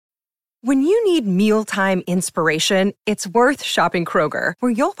When you need mealtime inspiration, it's worth shopping Kroger,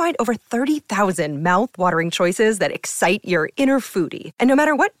 where you'll find over 30,000 mouth-watering choices that excite your inner foodie. And no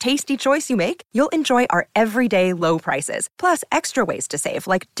matter what tasty choice you make, you'll enjoy our everyday low prices, plus extra ways to save,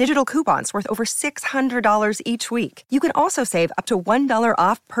 like digital coupons worth over $600 each week. You can also save up to $1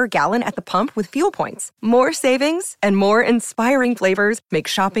 off per gallon at the pump with fuel points. More savings and more inspiring flavors make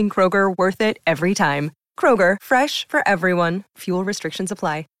shopping Kroger worth it every time. Kroger, fresh for everyone. Fuel restrictions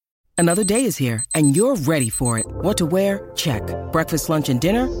apply. Another day is here, and you're ready for it. What to wear? Check. Breakfast, lunch, and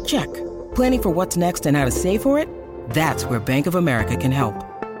dinner? Check. Planning for what's next and how to save for it? That's where Bank of America can help.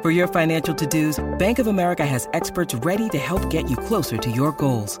 For your financial to-dos, Bank of America has experts ready to help get you closer to your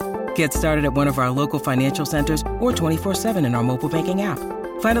goals. Get started at one of our local financial centers or 24/7 in our mobile banking app.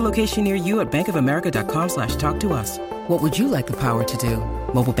 Find a location near you at bankofamerica.com/talktous. What would you like the power to do?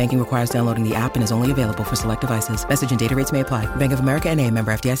 Mobile banking requires downloading the app and is only available for select devices. Message and data rates may apply. Bank of America N.A.,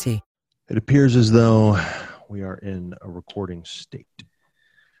 member FDIC. It appears as though we are in a recording state.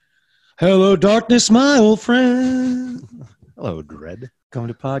 Hello, darkness, my old friend. Hello, Dread. Coming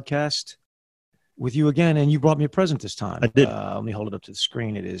to podcast with you again, and you brought me a present this time. I did. Let me hold it up to the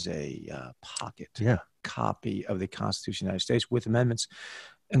screen. It is a pocket copy of the Constitution of the United States with amendments,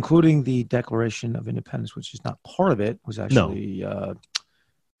 including the Declaration of Independence, which is not part of it, was actually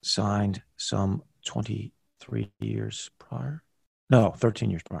signed some 23 years prior. No, 13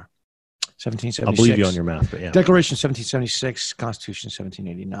 years prior. 1776. I'll believe you on your math, but yeah. Declaration 1776, Constitution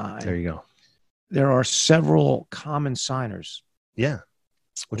 1789. There you go. There are several common signers. Yeah,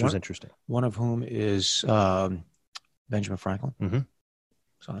 which was interesting. One of whom is Benjamin Franklin. Mm-hmm.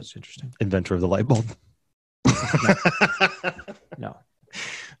 So that's interesting. Inventor of the light bulb. No.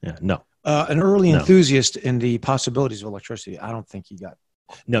 Yeah, no. An early enthusiast in the possibilities of electricity. I don't think he got.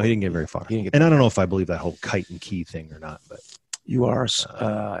 No, he didn't get very far. And I don't know if I believe that whole kite and key thing or not, but. You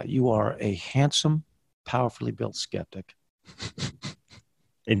are a handsome, powerfully built skeptic.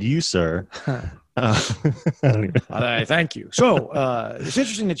 And you, sir. I don't even. Thank you. So it's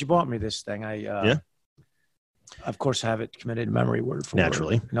interesting that you bought me this thing. I of course, have it committed to memory word for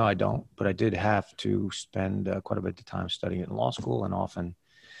Naturally. word. No, I don't. But I did have to spend quite a bit of time studying it in law school, and often.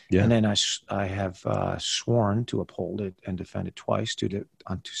 Yeah. And then I have sworn to uphold it and defend it twice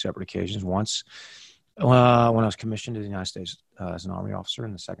on two separate occasions. Once. When I was commissioned to the United States as an Army officer,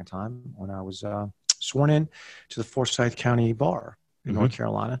 and the second time when I was sworn in to the Forsyth County Bar in North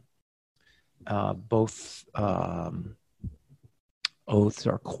Carolina. Both oaths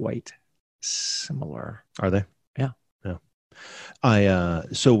are quite similar. Are they? Yeah. Yeah.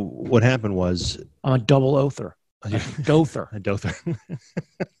 So what happened was... I'm a double oather. A dother. A dother.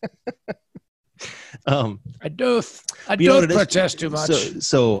 I don't protest too much.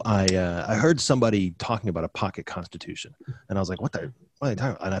 So I heard somebody talking about a pocket constitution, and I was like, what are they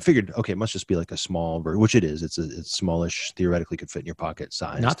talking about? And I figured, okay, it must just be like a small version, which it is. It's smallish, theoretically could fit in your pocket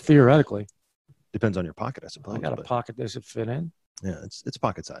size. Not theoretically. Depends on your pocket, I suppose. I got a pocket. Does it fit in? Yeah, it's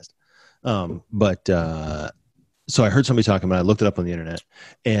pocket sized. So I heard somebody talking about it. I looked it up on the internet,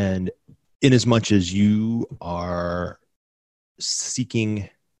 and in as much as you are seeking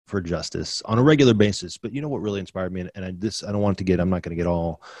for justice on a regular basis, but you know what really inspired me, and I'm not going to get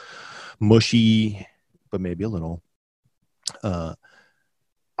all mushy, but maybe a little. I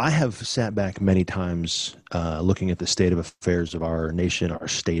have sat back many times looking at the state of affairs of our nation, our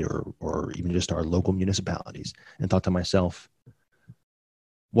state, or even just our local municipalities, and thought to myself,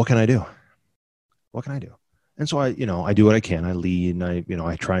 what can I do? What can I do? And so I do what I can. I lead, and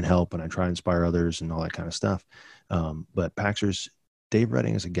I try and help, and I try and inspire others and all that kind of stuff. But Paxers, Dave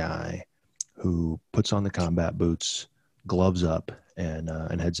Redding is a guy who puts on the combat boots, gloves up, and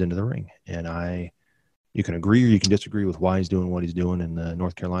heads into the ring. And you can agree or you can disagree with why he's doing what he's doing in the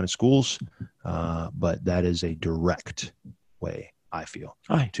North Carolina schools, but that is a direct way, I feel,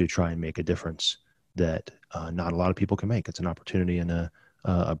 to try and make a difference that not a lot of people can make. It's an opportunity and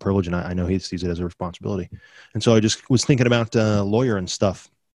a privilege, and I know he sees it as a responsibility. And so I just was thinking about lawyer and stuff.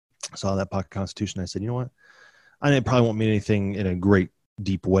 I saw that pocket constitution. I said, you know what? It probably won't mean anything in a great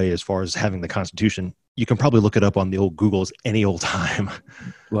deep way as far as having the Constitution. You can probably look it up on the old Googles any old time.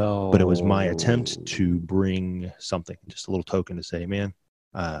 Well, but it was my attempt to bring something, just a little token to say, man,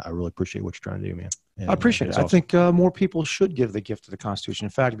 I really appreciate what you're trying to do, man. And I appreciate it. Awesome. I think more people should give the gift of the Constitution.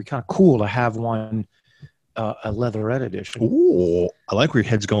 In fact, it'd be kind of cool to have one, a leatherette edition. Ooh, I like where your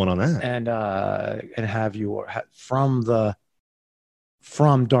head's going on that. And have you from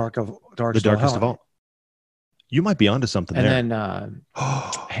Darkest of All. You might be onto something there. And then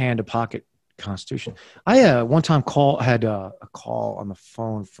hand a pocket Constitution. I one time had a call on the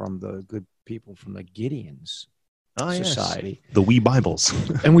phone from the good people from the Gideons Society. Yes. The Wee Bibles.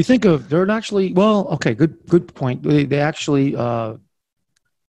 And we think of, they're actually, well, okay, good point. They actually,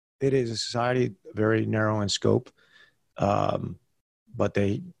 it is a society very narrow in scope, but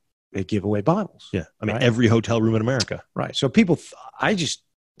they give away Bibles. Yeah. I mean, right? every hotel room in America. Right. So people, I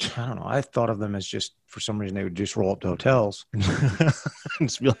don't know. I thought of them as just, for some reason, they would just roll up to hotels.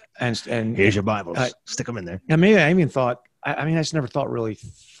 and here's your Bibles. Stick them in there. Yeah, maybe I even thought, I just never really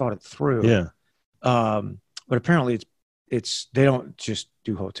thought it through. Yeah. But apparently it's they don't just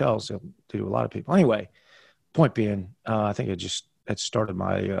do hotels. They do a lot of people. Anyway, point being, I think it started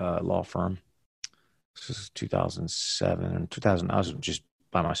my law firm. This is 2007 and 2000. I was just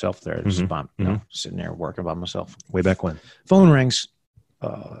by myself there, just sitting there working by myself. Way back when. Phone rings.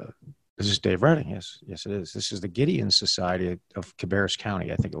 Is this Dave Redding? Yes, it is. This is the Gideon Society of Cabarrus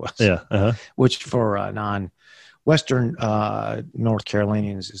County, I think it was. Yeah. Uh-huh. Which for non-Western North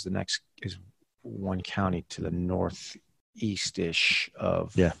Carolinians is one county to the northeast-ish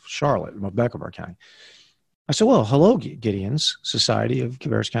of Charlotte, Mecklenburg County. I said, well, hello, Gideon's Society of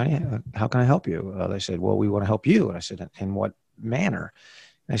Cabarrus County. How can I help you? They said, well, we want to help you. And I said, in what manner?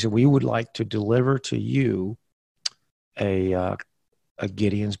 And I said, we would like to deliver to you a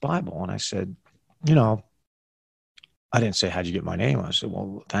Gideon's Bible. And I said, I didn't say, how'd you get my name? I said,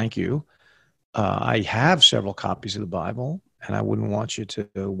 well, thank you. I have several copies of the Bible, and I wouldn't want you to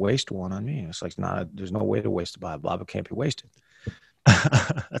waste one on me. It's like, there's no way to waste the Bible. The Bible can't be wasted.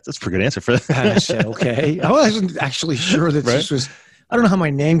 That's a pretty good answer for that. And I said, okay. I wasn't actually sure that this was, I don't know how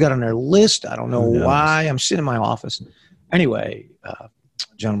my name got on their list. I don't know why. I'm sitting in my office. Anyway,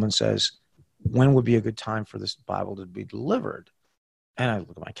 gentleman says, when would be a good time for this Bible to be delivered? And I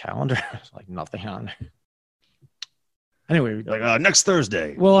look at my calendar. It's like nothing on there. Anyway, like next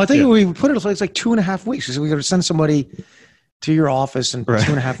Thursday. Well, I think we put it. It's like 2.5 weeks. So we got to send somebody to your office in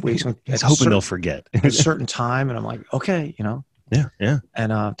 2.5 weeks. He's hoping they'll forget at a certain time. And I'm like, okay, Yeah.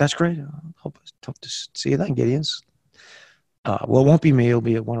 And that's great. Hope to see you then, Gideon's. Well, it won't be me. It'll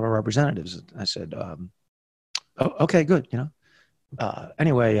be one of our representatives. I said, okay, good.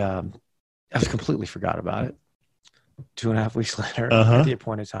 Anyway, I completely forgot about it. 2.5 weeks later, at the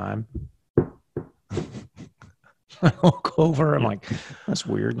appointed time, I walk over. I'm like, that's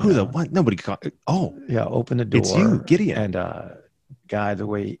weird. Who the what? Nobody caught. Oh, yeah. Open the door. It's you, Gideon. And guy, the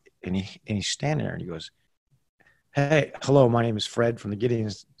way, and he's standing there, and he goes, "Hey, hello. My name is Fred from the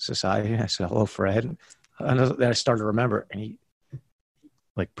Gideon Society." And I said, "Hello, Fred." And then I started to remember, and he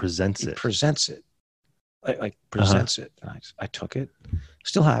presents it. Presents it. Presents it. And I took it.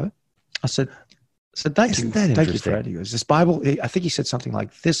 Still have it. I said, thank you, Fred. He goes, this Bible, I think he said something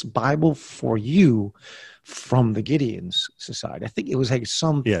like, this Bible for you from the Gideon's Society. I think it was like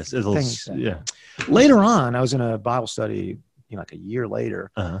some things. Yeah. Later on, I was in a Bible study, like a year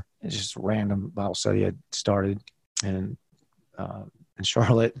later. It's just a random Bible study I started in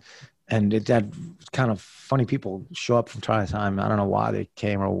Charlotte. And it had kind of funny people show up from time to time. I don't know why they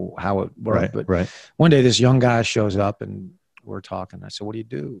came or how it worked. But one day this young guy shows up and we're talking. I said, what do you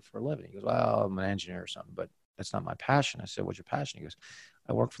do for a living? He goes, well, I'm an engineer or something, but that's not my passion. I said, what's your passion? He goes,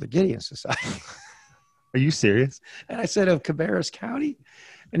 I work for the Gideon Society. Are you serious? And I said, of Cabarrus County?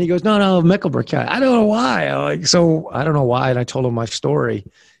 And he goes, no, Mecklenburg County. I don't know why. I don't know why. And I told him my story,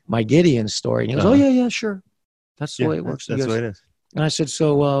 my Gideon story. And he goes, oh, yeah, sure. That's the way it works. That's the way it is. And I said,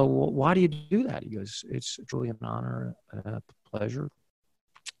 so why do you do that? He goes, it's truly an honor and a pleasure to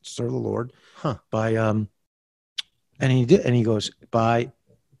serve the Lord by, and he did, and he goes, by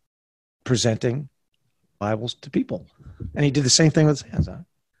presenting Bibles to people. And he did the same thing with his hands on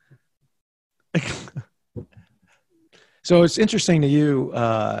it. So it's interesting to you.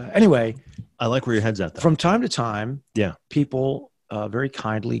 Anyway. I like where your head's at, though. From time to time, people very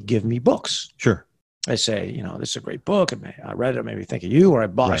kindly give me books. Sure. I say, this is a great book. I read it, it made me think of you, or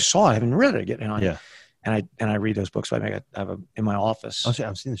I saw it, I haven't read it yet. And I read those books. I have in my office. Oh,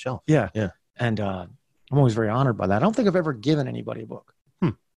 I've seen the shelf. Yeah. And I'm always very honored by that. I don't think I've ever given anybody a book.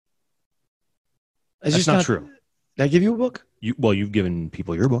 That's not true. Did I give you a book? You've given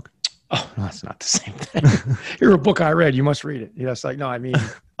people your book. Oh, no, that's not the same thing. You're a book I read. You must read it. It's like, no, I mean.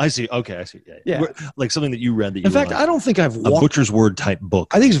 I see. Okay, I see. Yeah. Like something that you read that you In fact, I don't think I've a Butcher's Word type book.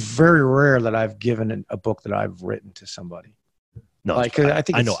 I think it's very rare that I've given a book that I've written to somebody. No, I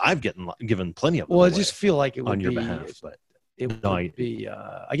think I know I've given plenty of them. Well, I just feel like it would on your be, behalf, but it would be.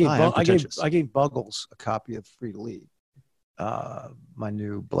 I gave Buggles a copy of Free to Lead, my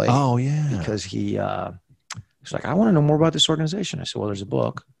new blade. Oh yeah, because he's like, I want to know more about this organization. I said, well, there's a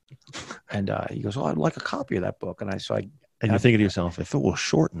book, and he goes, oh, I'd like a copy of that book, and you're thinking to yourself, if it will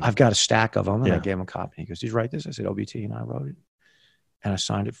shorten, I've got a stack of them, and I gave him a copy. He goes, did you write this? I said, OBT, and I wrote it. And I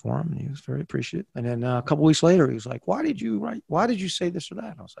signed it for him, and he was very appreciative. And then a couple weeks later, he was like, "Why did you write? Why did you say this or that?"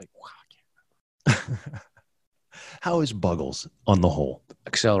 And I was like, "Wow, I can't." How is Buggles on the whole?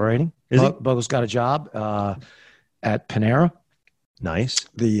 Accelerating. Buggles got a job at Panera. Nice.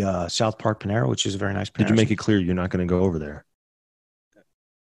 The South Park Panera, which is a very nice Panera. Did you make it clear you're not going to go over there?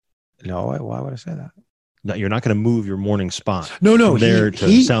 No, why would I say that? No, you're not going to move your morning spot. No, from there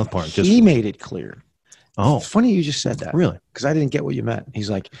to South Park. He made it clear. Oh, it's funny you just said that. Really? Because I didn't get what you meant. He's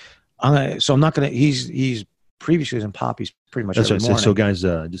like, I'm not going to. He's previously was in Poppy's pretty much every morning. So guys,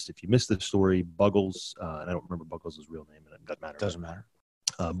 just if you missed the story, Buggles, and I don't remember Buggles' real name, and it doesn't matter. Doesn't matter.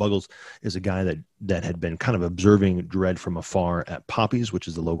 Buggles is a guy that had been kind of observing Dredd from afar at Poppy's, which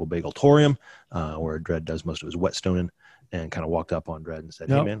is the local bagel-torium, where Dredd does most of his whetstoning, and kind of walked up on Dredd and said,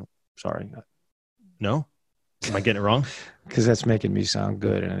 "Hey, man, sorry, no, am I getting it wrong?" Because that's making me sound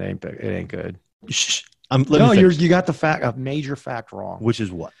good, and it ain't good. Shh. You got a major fact wrong. Which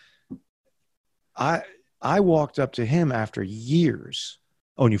is what? I walked up to him after years.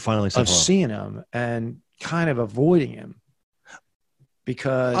 Oh, and you finally said seeing him and kind of avoiding him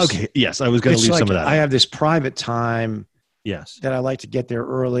because. Okay. Yes, I was going to leave some of that. I have this private time. Yes. That I like to get there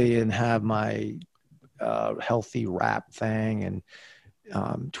early and have my healthy rap thing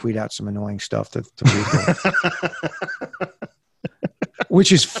and tweet out some annoying stuff to people.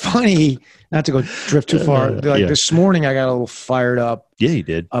 Which is funny, not to go drift too far. This morning, I got a little fired up. Yeah, you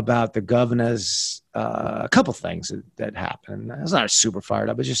did. About the governor's, a couple things that happened. I was not super fired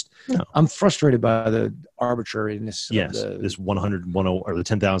up. It's just, I'm frustrated by the arbitrariness. Yes, this 100, 10, or the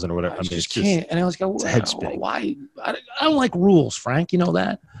 10,000 or whatever. I just can't. And I was like, head spinning. Why? I don't like rules, Frank. You know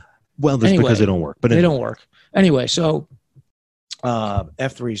that? Well, that's because they don't work. But they don't work. Anyway, so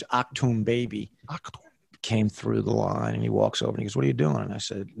F3's Octoon Baby came through the line, and he walks over and he goes, "What are you doing?" And I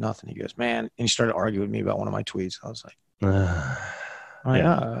said, "Nothing." He goes, "Man," and he started arguing with me about one of my tweets. I was like,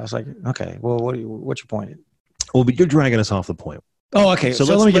 I was like, okay, well, what's your point? Well, but you're dragging us off the point. Oh, okay. So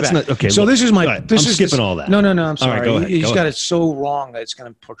let me get back. Okay. So this is my. Right, I'm skipping all that. No. I'm sorry. All right, go ahead. He's got it so wrong that it's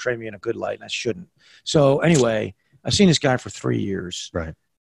going to portray me in a good light, and I shouldn't. So anyway, I've seen this guy for 3 years. Right.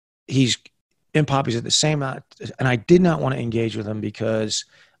 He's in Poppy's at the same and I did not want to engage with him because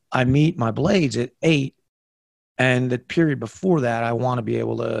I meet my blades at 8. And the period before that, I want to be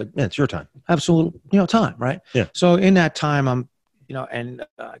able to. Yeah, it's your time. Absolute, time, right? Yeah. So in that time, I'm, and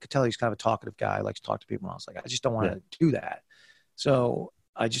I could tell he's kind of a talkative guy, likes to talk to people. And I was like, I just don't want to do that. So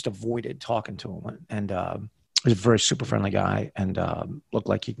I just avoided talking to him. And he's a very super friendly guy, and looked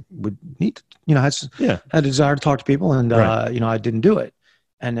like he would need, had a desire to talk to people, and I didn't do it.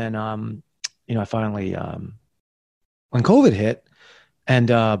 And then I finally when COVID hit, and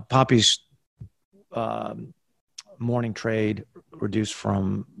Poppy's morning trade reduced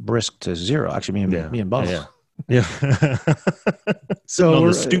from brisk to zero. Actually, me and Bubba. Yeah. So on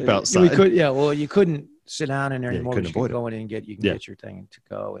the stoop outside. You couldn't sit down in there anymore. You could go in and get your thing to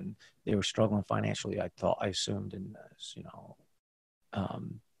go. And they were struggling financially. I assumed, and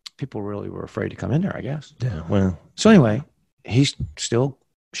people really were afraid to come in there, I guess. Yeah. Well. So anyway, he's still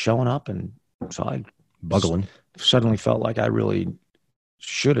showing up, and so I suddenly felt like I really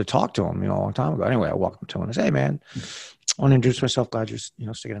should have talked to him, a long time ago. Anyway, I walked up to him and said, "Hey, man, I want to introduce myself. Glad you're,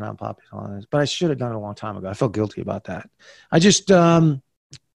 sticking it on Poppy's on this." But I should have done it a long time ago. I felt guilty about that. I just, I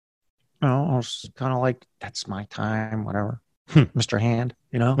was kind of like, that's my time, whatever. Mr. Hand,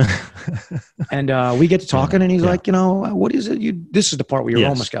 and we get to talking, and he's like, what is it this is the part where you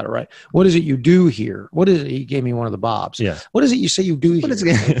almost got it right. What is it you do here? What is it? He gave me one of the Bobs. Yeah. What is it you say you do here?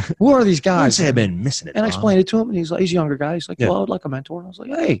 Who are these guys? I've been missing it. And I explained it to him, and he's a younger guy. He's like, well, I would like a mentor. And I was like,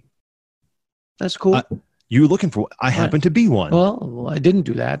 hey, that's cool. You were looking for, I happen to be one. Well, I didn't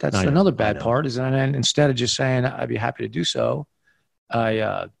do that. That's another bad part, is that instead of just saying I'd be happy to do so,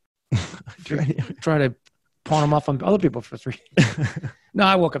 I try to pawn them off on other people for 3 years. No,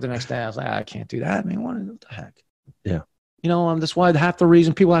 I woke up the next day. I was like, I can't do that. I mean, what the heck? Yeah. That's why half the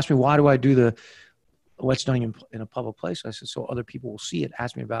reason people ask me, why do I do the whetstoning in a public place? I said, so other people will see it,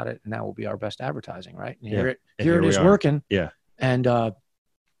 ask me about it, and that will be our best advertising, right? And here it is working. Yeah. And, I'm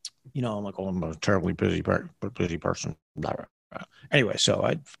like, I'm a terribly busy person. Blah, blah, blah. Anyway, so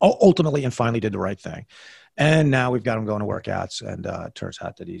I ultimately and finally did the right thing. And now we've got him going to workouts, and it turns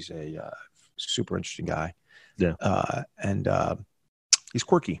out that he's a super interesting guy. Yeah. And he's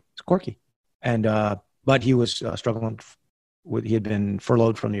quirky. He's quirky. And but he was struggling he had been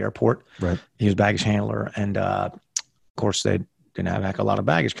furloughed from the airport. Right. He was baggage handler, and of course they didn't have a lot of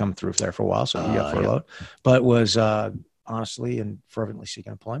baggage coming through there for a while, so he got furloughed. But was honestly and fervently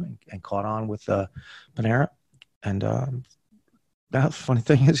seeking employment, and caught on with Panera. And the funny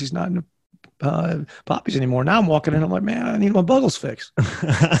thing is, he's not in a poppies anymore. Now I'm walking in, I'm like, man, I need my buggles fixed.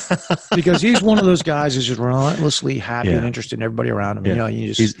 Because he's one of those guys who's just relentlessly happy and interested in everybody around him. Yeah.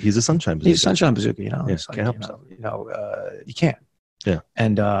 You just he's a sunshine bazooka. He's a sunshine bazooka, Yeah, It's like, can't help himself. You can't. Yeah.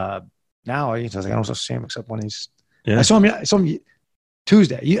 And now I don't see him except when he's. Yeah. I saw him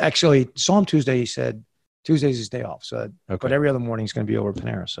Tuesday. You actually saw him Tuesday. He said Tuesday's his day off. So, but every other morning he's going to be over at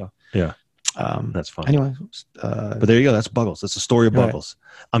Panera. So yeah, that's fine. Anyway, but there you go. That's Buggles. That's the story of Buggles.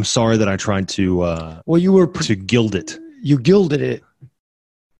 Right. I'm sorry that I tried to. You were to gild it. You gilded it,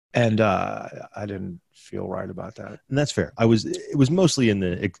 and I didn't feel right about that. And that's fair. It was mostly in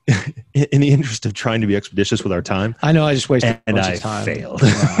the interest of trying to be expeditious with our time. I know. I just wasted and a bunch I of time. Failed.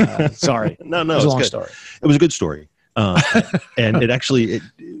 Sorry. No. It was a long story. It was a good story. And it actually,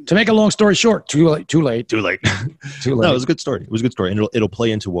 to make a long story short, too late. No, it was a good story. It was a good story, and it'll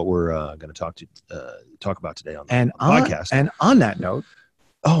play into what we're going to talk about today on the podcast. And on that note,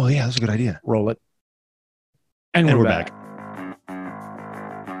 oh yeah, that's a good idea. Roll it, and we're back.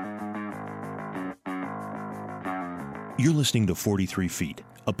 You're listening to 43 Feet,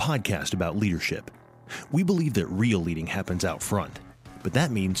 a podcast about leadership. We believe that real leading happens out front. But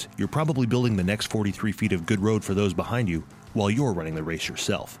that means you're probably building the next 43 feet of good road for those behind you while you're running the race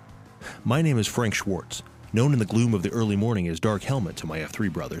yourself. My name is Frank Schwartz, known in the gloom of the early morning as Dark Helmet to my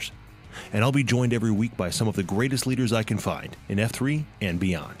F3 brothers. And I'll be joined every week by some of the greatest leaders I can find in F3 and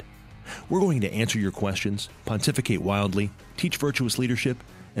beyond. We're going to answer your questions, pontificate wildly, teach virtuous leadership,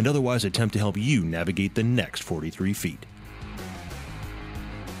 and otherwise attempt to help you navigate the next 43 feet.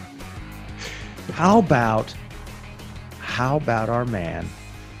 How about our man,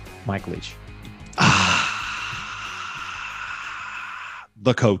 Mike Leach?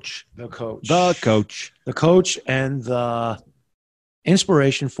 The coach, and the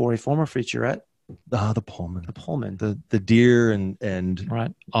inspiration for a former featurette, the Pullman, the dear and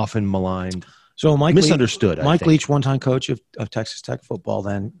right, often maligned. So misunderstood. Mike Leach, one-time coach of Texas Tech football,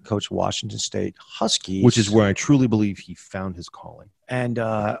 then coached Washington State Huskies, which is where I truly believe he found his calling, and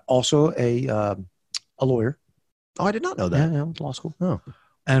also a lawyer. Oh, I did not know that. Yeah, law school. Oh,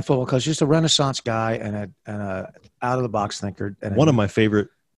 and football coach, just a Renaissance guy and a out of the box thinker. And one of my favorite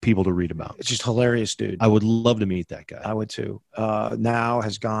people to read about. It's just hilarious, dude. I would love to meet that guy. I would too. Now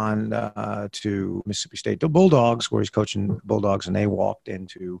has gone to Mississippi State, the Bulldogs, where he's coaching Bulldogs, and they walked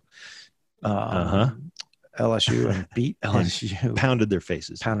into LSU and beat LSU. Pounded their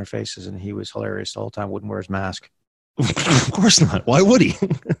faces, and he was hilarious the whole time. Wouldn't wear his mask. Of course not. Why would he?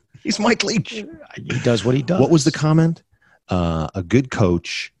 He's Mike Leach. He does what he does. What was the comment? A good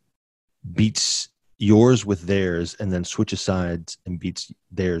coach beats yours with theirs and then switches sides and beats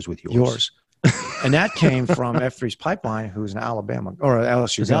theirs with yours. And that came from F3's Pipeline, who's an Alabama or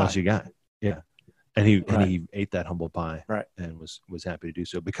LSU guy. LSU guy. Yeah. And he ate that humble pie, right, and was happy to do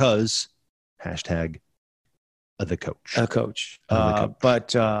so because #the coach.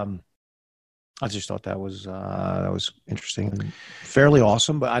 But I just thought that was interesting and fairly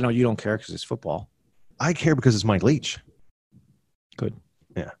awesome. But I know you don't care because it's football. I care because it's Mike Leach. Good.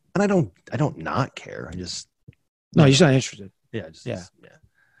 Yeah, and I don't not care. I just you're just not interested. Yeah.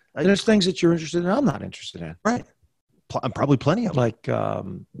 There's things that you're interested in. I'm not interested in. Right. Probably plenty of them. Like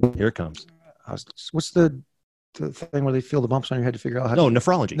here it comes. What's the thing where they feel the bumps on your head to figure out how? No,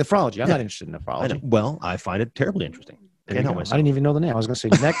 nephrology. I'm not interested in nephrology. I find it terribly interesting. I didn't even know the name. I was going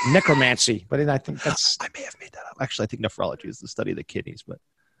to say necromancy, but I think that's. I may have made that up. Actually, I think nephrology is the study of the kidneys, but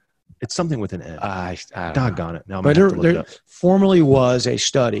it's something with an N. I doggone it. Now, but there formerly was a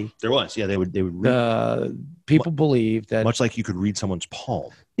study. There was, yeah. They would read. People believe that much like you could read someone's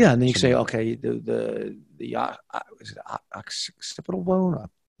palm. Yeah, and then you say, okay, the is it occipital bone?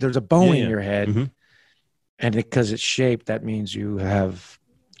 There's a bone in your head, mm-hmm. and because it's shaped, that means you have,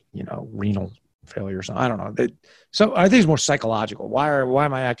 renal failure or something. I don't know. So I think it's more psychological. Why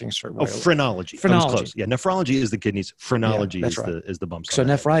am I acting a certain way? Phrenology. Close. Yeah, nephrology is the kidneys. Phrenology is the bumps. So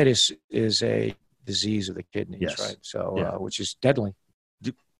nephritis is a disease of the kidneys, yes. Right? So which is deadly.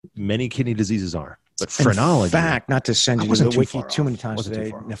 Many kidney diseases are. But phrenology. In fact, not to send you to the wiki too many times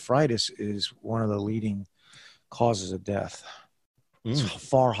today, nephritis is one of the leading causes of death. It's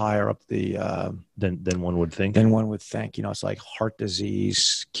far higher up the than one would think. It's like heart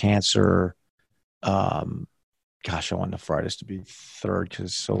disease, cancer. Gosh, I want nephritis to be third because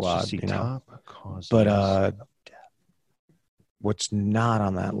it's so odd. But what's not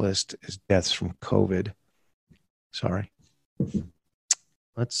on that list is deaths from COVID. Sorry.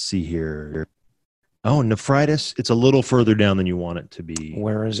 Let's see here. Oh, nephritis. It's a little further down than you want it to be.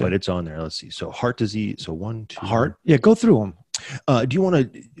 Where is it? But it's on there. Let's see. So heart disease. So 1, 2. Heart? Yeah, go through them. Do you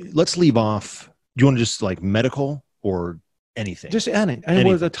want to, let's leave off. Do you want to just like medical or anything. Just any. And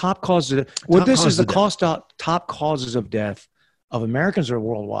what are the top causes? Top causes of death of Americans or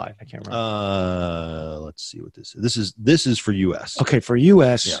worldwide? I can't remember. Let's see what this is. This is for U.S. Okay, for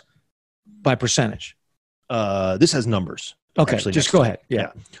U.S. By percentage. This has numbers. Okay, just go ahead.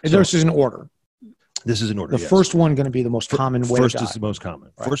 Yeah. This is an order. This is in order. The first one going to be the most common way. First is the most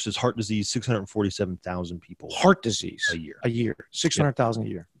common. Right. First is heart disease. 647,000 people. Heart disease a year. 600,000 a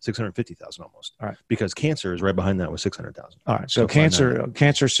year. 650,000 almost. All right. Because cancer is right behind that with 600,000. All right. So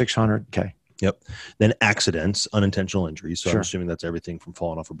cancer 600. Okay. Yep. Then accidents, unintentional injuries. So Sure. I'm assuming that's everything from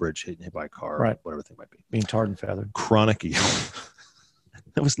falling off a bridge, hitting hit by a car, Right. whatever thing might be. Being tarred and feathered. Chronic.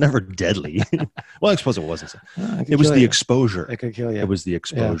 That was never deadly. Well, I suppose it wasn't. It was the exposure. It could kill you. It was the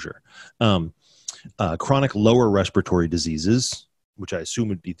exposure. Chronic lower respiratory diseases, which I assume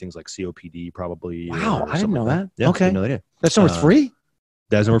would be things like COPD, probably. Wow, I didn't know that. Yeah, okay. I didn't know that. That's number 3?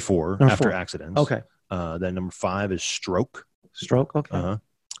 That's number 4 Number after 4. accidents. Okay. Then number 5 is stroke. Stroke, okay.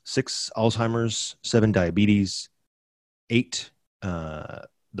 6, Alzheimer's. 7, diabetes. 8, the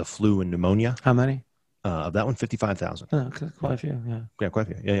flu and pneumonia. How many? Of that one, 55,000. Quite a few, yeah. Yeah, quite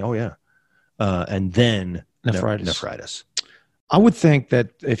a few. Yeah, oh yeah. And then nephritis. I would think that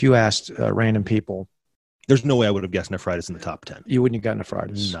if you asked random people, there's no way I would have guessed nephritis in the top 10. You wouldn't have got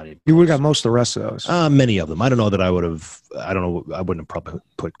nephritis. Not even. You would have got most of the rest of those. Many of them. I don't know that I would have. I don't know. I wouldn't have probably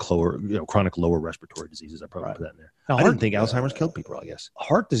put chronic lower respiratory diseases. I probably put that in there. Now, I didn't think Alzheimer's killed people. I guess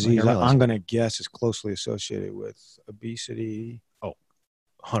heart disease. I'm going to guess is closely associated with obesity.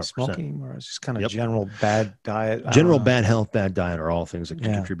 100%. Smoking, or it's just kind of general bad diet. General bad health, bad diet are all things that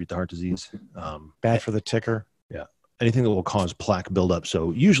can contribute to heart disease. Bad for the ticker. Yeah. Anything that will cause plaque buildup.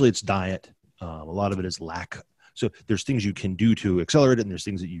 So usually it's diet. A lot of it is lack. So there's things you can do to accelerate it, and there's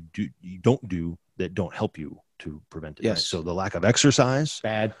things that you don't do that don't help you to prevent it. Yes. Right? So the lack of exercise.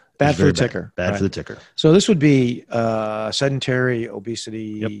 Bad for the ticker. Bad for the ticker. So this would be sedentary,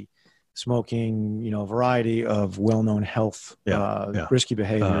 obesity, smoking, a variety of well-known health, risky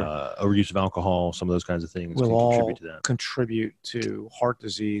behavior. Overuse of alcohol, some of those kinds of things will can all contribute to that. Contribute to heart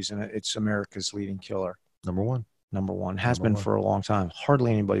disease, and it's America's leading killer. Number one. Has been for a long time.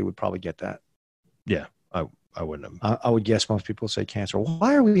 Hardly anybody would probably get that. Yeah, I wouldn't have. I would guess most people say cancer.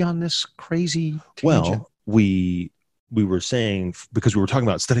 Why are we on this crazy tangent? Well, we were saying, because we were talking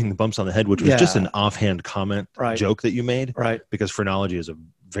about studying the bumps on the head, which was just an offhand comment joke that you made. Right. Because phrenology is a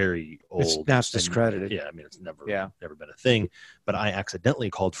very old. Now it's discredited. I mean, it's never been a thing. But I accidentally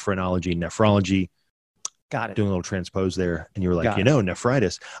called phrenology nephrology. Got it. Doing a little transpose there. And you were like,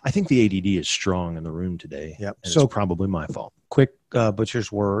 nephritis. I think the ADD is strong in the room today. Yep. And so it's probably my fault. Quick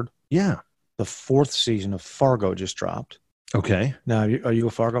butcher's word. Yeah. The 4th season of Fargo just dropped. Okay. Now, are you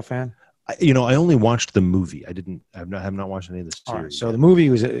a Fargo fan? I only watched the movie. I have not watched any of the series. All right, so the movie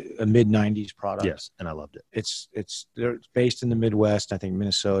was a mid-90s product. Yes, and I loved it. It's based in the Midwest, I think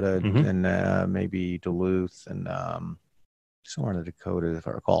Minnesota and maybe Duluth and somewhere in the Dakotas, if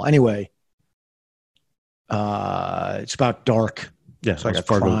I recall. Anyway, it's about dark. Yeah, so like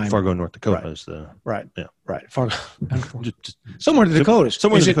Fargo, North Dakota is the right. Yeah, right. Fargo, somewhere in the Dakotas.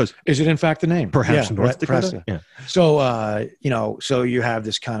 Somewhere in the Dakotas. Is it in fact the name? Perhaps North Dakota. Yeah. So so you have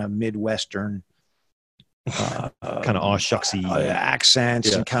this kind of Midwestern, kind of aw shucksy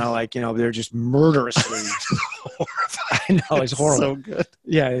accents and kind of like they're just murderously. I know it's horrible. So good.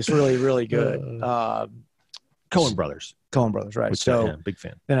 Yeah, it's really really good. Coen Brothers. Right. So big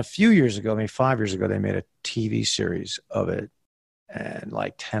fan. Then a few years ago, maybe 5 years ago, they made a TV series of it. And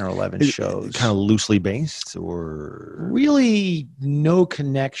like 10 or 11 shows. Kind of loosely based, or really no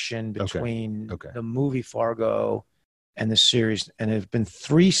connection between the movie Fargo and the series. And there have been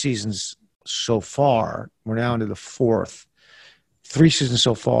 3 seasons so far. We're now into the 4th. 3 seasons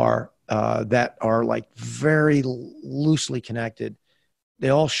so far that are like very loosely connected. They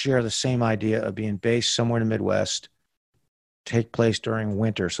all share the same idea of being based somewhere in the Midwest. Take place during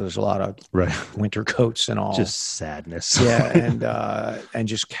winter, so there's a lot of winter coats and all. Just sadness. And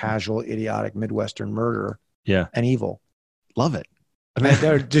just casual, idiotic Midwestern murder. Yeah, and evil. Love it. I mean,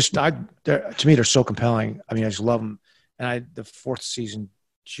 they're just to me they're so compelling. I mean, I just love them. And the 4th season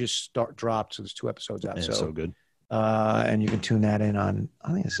just dropped, so there's 2 episodes out. Yeah, so good. And you can tune that in on,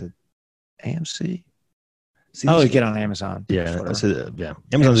 I think it's AMC. You get on Amazon. Yeah,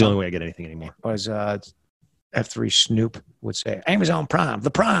 Amazon's the only way I get anything anymore. F3 Snoop would say, Amazon Prime,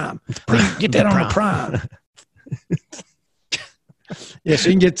 the Prime. Get that on the Prime. Yeah, so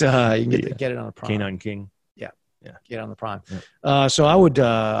you can get it on the Prime. Canine King. Yeah. Get on the Prime. Yeah. So I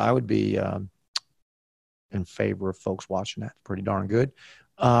would be in favor of folks watching that. Pretty darn good.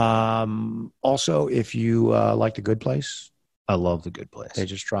 Also, if you like The Good Place, I love The Good Place. They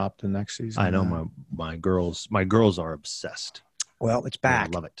just dropped the next season. I know my girls are obsessed. Well, it's back.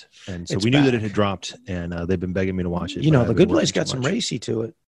 I love it. And so we knew that it had dropped, and they've been begging me to watch it. You know, The Good Place got some racy to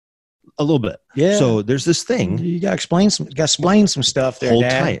it. A little bit. Yeah. So there's this thing. You got to explain some stuff there, Hold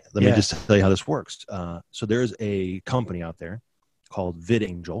Dad. tight. Let me just tell you how this works. So there's a company out there called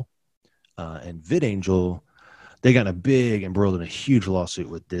VidAngel. And VidAngel, they got embroiled in a huge lawsuit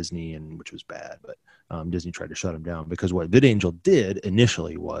with Disney, which was bad. But Disney tried to shut them down because what VidAngel did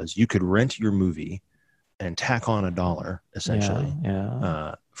initially was you could rent your movie and tack on $1 essentially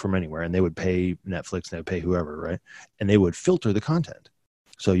from anywhere. And they would pay Netflix and they would pay whoever, right? And they would filter the content.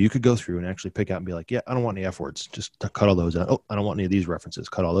 So you could go through and actually pick out and be like, yeah, I don't want any F words. Just cut all those out. Oh, I don't want any of these references.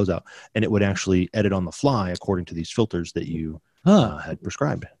 Cut all those out. And it would actually edit on the fly according to these filters that you had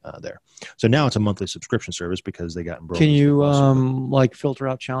prescribed there. So now it's a monthly subscription service because they got embroiled. Can you like filter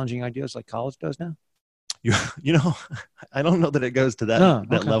out challenging ideas like college does now? You know, I don't know that it goes to that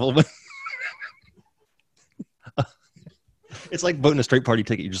level, but it's like voting a straight party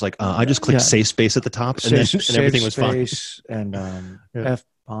ticket. You're just like, I just clicked safe space at the top and everything was fine. And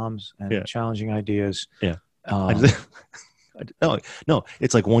F-bombs and challenging ideas. Yeah. No,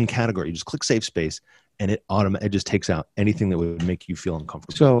 it's like one category. You just click safe space and it just takes out anything that would make you feel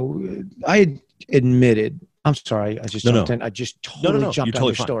uncomfortable. So I admitted, I'm sorry, I just jumped in. I just totally jumped on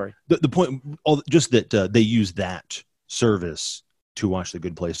your story. The point, just that they use that service to watch The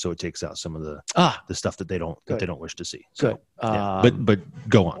Good Place, so it takes out some of the stuff that they don't wish to see. So, good. But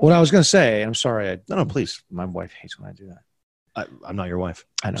go on. What I was going to say, I'm sorry. No, please. My wife hates when I do that. I'm not your wife.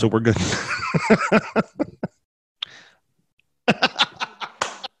 I know. So we're good.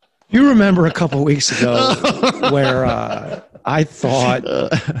 You remember a couple of weeks ago where I thought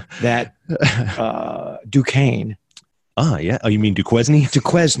that Duquesne. Yeah. Oh, you mean Duquesne?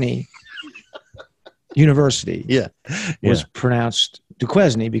 Duquesne University. Was pronounced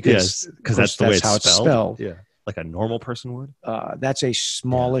Duquesne because that's the way how it's spelled. Yeah. Like a normal person would. That's a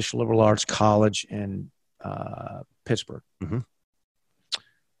smallish liberal arts college in Pittsburgh. Mm-hmm.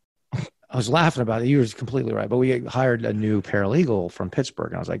 I was laughing about it. You were completely right. But we hired a new paralegal from Pittsburgh.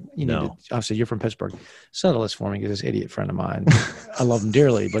 And I was like, I said, you're from Pittsburgh. Settle this for me because this idiot friend of mine, I love him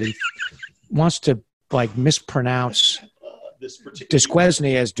dearly, but he wants to like mispronounce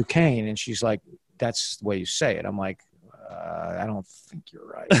Duquesne as Duquesne. And she's like, that's the way you say it. I'm like, I don't think you're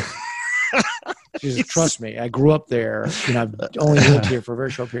right. She says, trust me. I grew up there. I've only lived here for a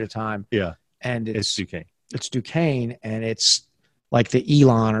very short period of time. Yeah. And it's Duquesne. It's Duquesne, and it's like the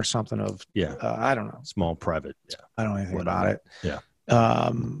Elon or something of, I don't know. Small private. Yeah. I don't know anything about it. Yeah.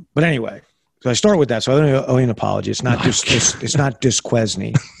 But anyway, so I start with that. So I don't owe you an apology. It's not it's not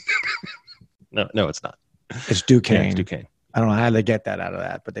Duquesne. No, it's not. It's Duquesne. Yeah, it's Duquesne. I don't know how they get that out of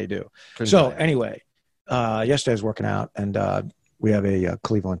that, but they do. Anyway, yesterday I was working out, and we have a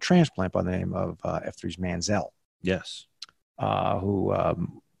Cleveland transplant by the name of F3's Manziel. Yes. Who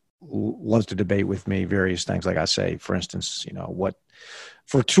loves to debate with me various things. Like I say, for instance,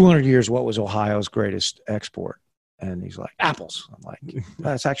 for 200 years, what was Ohio's greatest export? And he's like, apples. I'm like,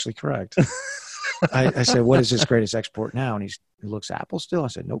 that's actually correct. I said, what is its greatest export now? And he looks, apples still? I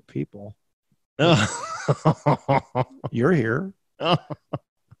said, no, people. You're here. Well,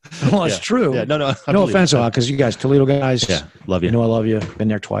 it's true. Yeah, no offense, because you guys, Toledo guys. Yeah, love you. I love you. Been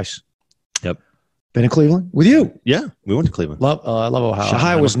there twice. Yep. Been in Cleveland with you. Yeah, we went to Cleveland. I love Ohio.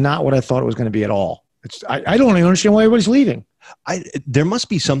 Ohio was not what I thought it was going to be at all. I don't even understand why everybody's leaving. There must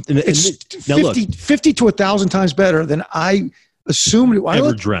be something. It's 50 to 1,000 times better than I assumed.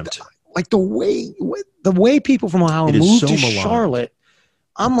 Ever dreamt. Like the way people from Ohio moved to Charlotte,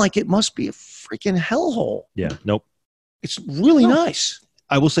 I'm like, it must be a freaking hellhole. Yeah, nope. It's really nice.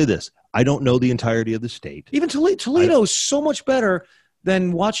 I will say this. I don't know the entirety of the state. Even Toledo is so much better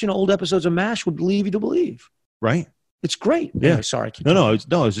than watching old episodes of MASH would lead you to believe. Right. It's great. Yeah. Anyway, sorry. I was just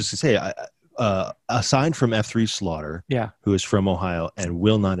going to say, aside from F3 Slaughter, who is from Ohio and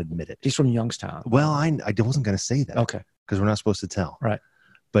will not admit it. He's from Youngstown. Well, I wasn't going to say that. Okay. Because we're not supposed to tell. Right.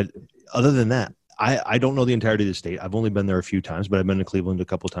 But other than that, I don't know the entirety of the state. I've only been there a few times, but I've been to Cleveland a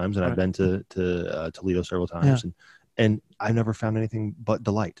couple of times, and I've been to Toledo several times. Yeah. And I've never found anything but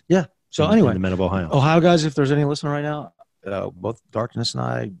delight. Yeah. So anyway, in the men of Ohio guys, if there's any listening right now, both Darkness and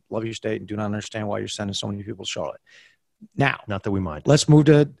I love your state and do not understand why you're sending so many people to Charlotte. Now, not that we mind. Let's move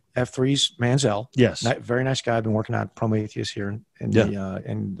to F3's Manziel. Yes, very nice guy. I've been working on Prometheus here in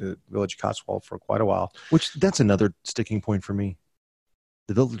the Village of Cotswold for quite a while. Which that's another sticking point for me.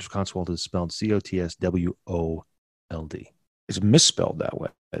 The Village of Cotswold is spelled Cotswold. It's misspelled that way.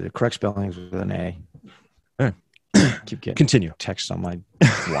 The correct spelling is with an A. Right. Keep getting Continue. Text on my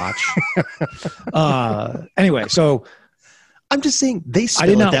watch. Anyway, so I'm just saying they spell I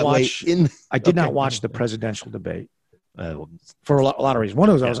did it not that watch. way. I did Okay. not watch the presidential debate Well, for a lot of reasons. One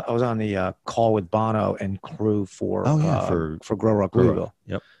of those, I was on the call with Bono and crew for Grow Rock Louisville.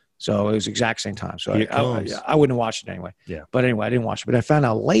 Yep. So it was exact same time. So Here it comes. I wouldn't have watched it anyway. Yeah. But anyway, I didn't watch it. But I found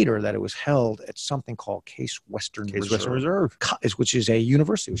out later that it was held at something called Case Western Reserve, which is a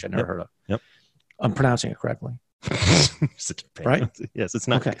university, which I never heard of. Yep. I'm pronouncing it correctly. Such a pain. Right? Yes, it's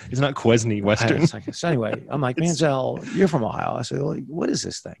not. Okay. It's not Quesney Western. So anyway, I'm like, Manziel, you're from Ohio. I said, well, what is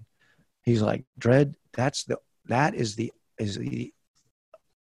this thing? He's like, Dredd, that is the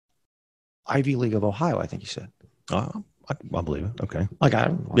Ivy League of Ohio, I think he said. I believe it. Okay. Like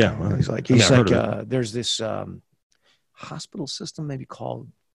Yeah. Well, he's like there's this hospital system maybe called,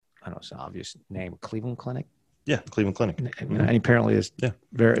 I don't know, it's an obvious name, Cleveland Clinic. Yeah, Cleveland Clinic. And apparently is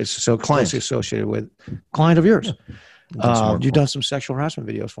very so Client. closely associated with client of yours. Yeah. You've done some sexual harassment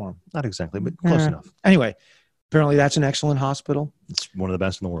videos for him. Not exactly, but close enough. Anyway, apparently that's an excellent hospital. It's one of the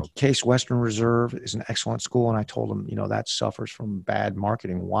best in the world. Case Western Reserve is an excellent school. And I told him, that suffers from bad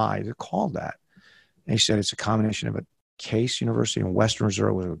marketing. Why is it called that? And he said it's a combination of a Case University and Western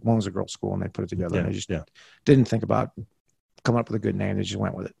Reserve. One was a girls' school, and they put it together. And they just didn't think about coming up with a good name. They just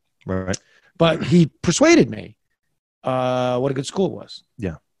went with it. Right. But he persuaded me what a good school it was.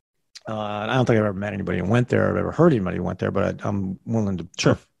 Yeah. And I don't think I've ever met anybody who went there. I've ever heard anybody who went there, but I'm willing to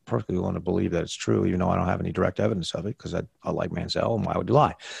perfectly willing to believe that it's true, even though I don't have any direct evidence of it because I like Manziel, and why would you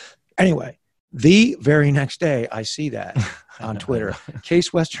lie? Anyway, the very next day I see that on Twitter,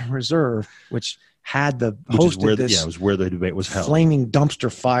 Case Western Reserve, which had the hosted it was where the debate was held. Flaming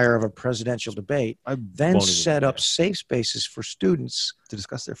dumpster fire of a presidential debate, then won't set up safe spaces for students to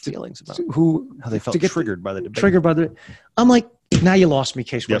discuss their feelings about how they felt triggered by the debate. Triggered by the. I'm like, now you lost me,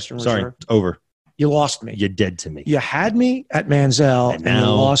 Case Western Reserve. Sorry, it's over. You lost me. You're dead to me. You had me at Manziel, and you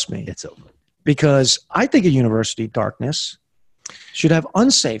lost me. It's over. Because I think a university, Darkness, should have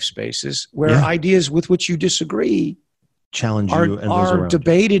unsafe spaces where ideas with which you disagree challenge you and are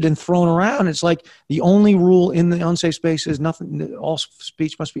debated and thrown around. It's like the only rule in the unsafe space is nothing. All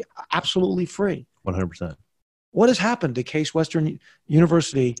speech must be absolutely free. 100%. What has happened to Case Western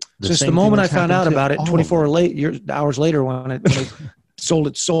University since the moment I found out about it 24 hours later when it sold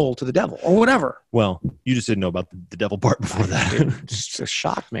its soul to the devil or whatever? Well, you just didn't know about the devil part before that. It just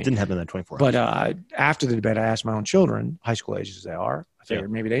shocked me. It didn't happen in that 24 hours. But after the debate, I asked my own children, high school ages as they are, I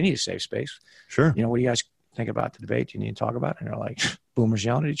figured maybe they need a safe space. Sure. What do you guys think about the debate? Do you need to talk about it? And they're like, boomers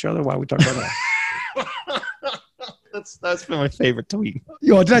yelling at each other. Why are we talking about that? That's been my favorite tweet.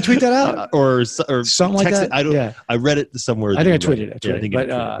 Did I tweet that out? or something like that? I read it somewhere. I think I tweeted it.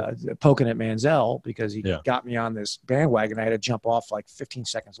 But poking at Manziel because he got me on this bandwagon. I had to jump off like 15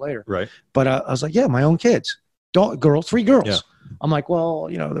 seconds later. Right. But I was like, my own kids. 3 girls. Yeah. I'm like, well,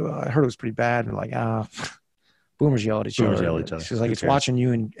 I heard it was pretty bad. And like, boomers yell at each other. She's like, it's watching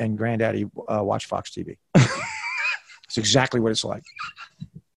you and granddaddy watch Fox TV. It's exactly what it's like.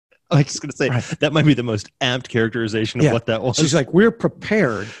 I was going to say, that might be the most apt characterization of what that was. She's like, we're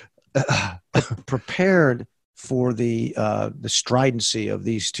prepared for the stridency of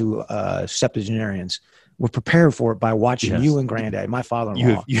these two septuagenarians. We're prepared for it by watching you and Granddad, my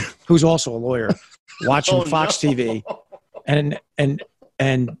father-in-law, who's also a lawyer, watching Fox TV and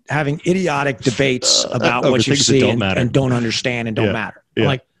having idiotic debates about what you see and don't understand and don't matter. I'm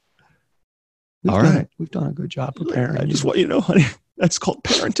like, we've done a good job preparing. I just want you to know, honey, that's called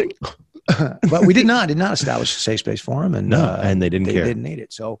parenting. But we did not establish a safe space for them, and and they didn't care. They didn't need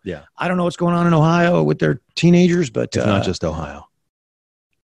it. So I don't know what's going on in Ohio with their teenagers, but it's not just Ohio.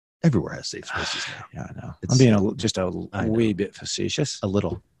 Everywhere has safe spaces now. Yeah, I know. I'm being just a wee bit facetious. A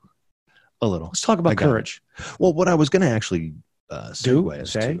little. Let's talk about courage. Well, what I was going to actually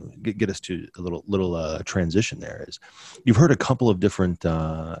get us to a little transition there is, you've heard a couple of different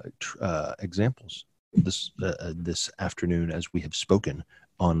examples this afternoon as we have spoken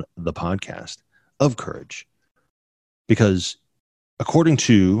on the podcast of courage, because according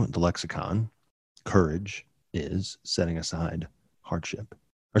to the lexicon, courage is setting aside hardship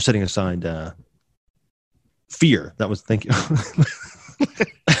or setting aside fear. Thank you.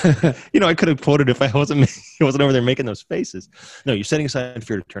 I could have quoted if I wasn't over there making those faces. No, you're setting aside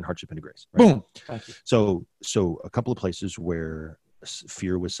fear to turn hardship into grace. Right? Boom. Thank you. So a couple of places where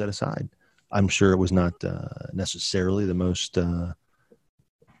fear was set aside. I'm sure it was not necessarily the most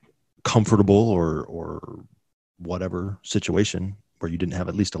comfortable or whatever situation where you didn't have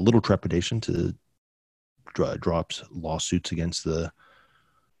at least a little trepidation to draw up lawsuits against the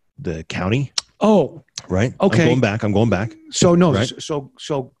county. Oh, right. Okay. I'm going back. So no. Right? So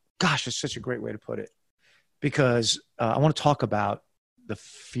gosh, it's such a great way to put it, because I want to talk about the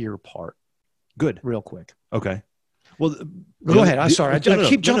fear part. Good. Real quick. Okay. Well, go ahead. I'm sorry. I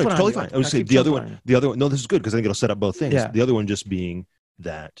keep jumping on totally you. fine. I was saying the other one. No, this is good because I think it'll set up both things. Yeah. The other one just being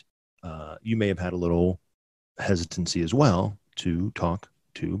that you may have had a little hesitancy as well to talk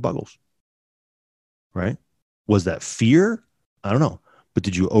to Buggles, right? Was that fear? I don't know. But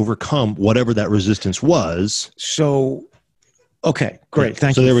did you overcome whatever that resistance was? So, okay, great.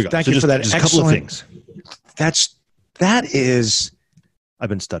 Thank you. So there we go. Thank so you just, for that. Just a excellent. couple of things. That is. I've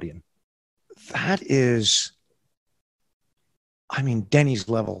been studying. That is. I mean, Denny's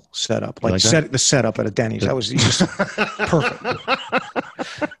level setup, the setup at a Denny's. That was just perfect.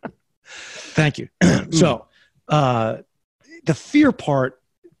 Thank you. So, the fear part,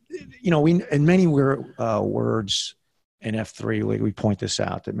 we in many words in F3, we point this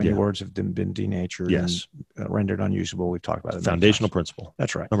out that many words have been denatured and rendered unusable. We've talked about it. Foundational principle.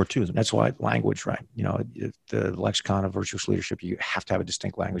 That's right. Number 2 is that's why language, right? The lexicon of virtuous leadership, you have to have a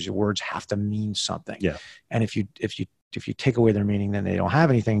distinct language. Your words have to mean something. Yeah. And if you take away their meaning, then they don't have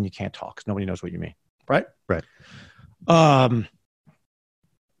anything and you can't talk because nobody knows what you mean. Right? Right.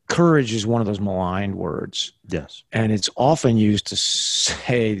 Courage is one of those maligned words. Yes. And it's often used to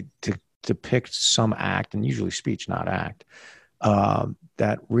say, to depict some act, and usually speech, not act,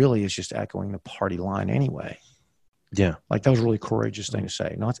 that really is just echoing the party line anyway. Yeah. Like that was a really courageous thing to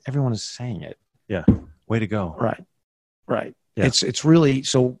say. Not everyone is saying it. Yeah. Way to go. Right. Yeah. It's really,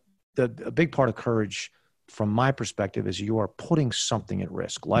 so a big part of courage from my perspective is you are putting something at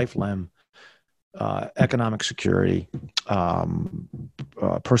risk, life, limb, economic security,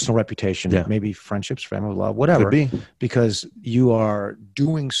 personal reputation, maybe friendships, family, love, whatever. Could be. Because you are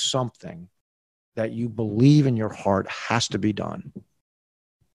doing something that you believe in your heart has to be done.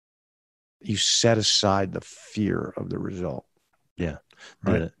 You set aside the fear of the result. Yeah.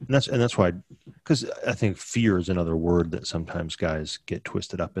 Right. And that's why, because I think fear is another word that sometimes guys get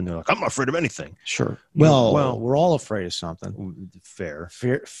twisted up and they're like, I'm not afraid of anything. Sure. Well, we're all afraid of something. Fair.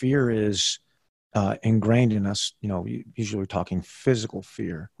 Fear is ingrained in us. Usually we're talking physical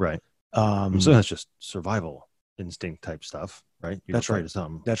fear. Right. So that's just survival instinct type stuff, right? You're afraid of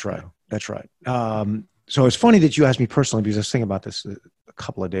something. That's right. That's right. So it's funny that you asked me personally because I was thinking about this a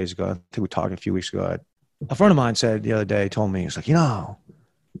couple of days ago. I think we talked a few weeks ago. A friend of mine said the other day, told me, he's like, you know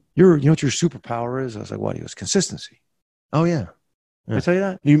what your superpower is? I was like, what? He goes, consistency. Oh, yeah. Did I tell you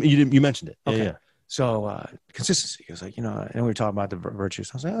that? You mentioned it. Okay. Yeah. So consistency. He was like, and we were talking about the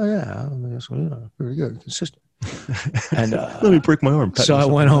virtues. I was like, oh, yeah. That's very good. Consistent. And let me break my arm. So I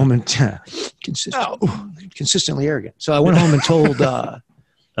went home and consistently arrogant. So I went home and told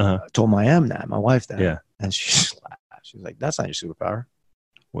told my wife that. Yeah. And she laughed. She was like, that's not your superpower.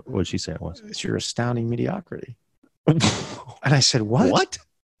 What did she say it was? It's your astounding mediocrity. And I said, what? What?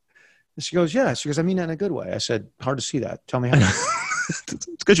 And she goes, yeah. She goes, I mean that in a good way. I said, hard to see that. Tell me how. It's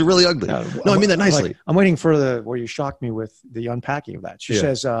because you're really ugly. No, I mean that nicely. Like, I'm waiting for where you shocked me with the unpacking of that. She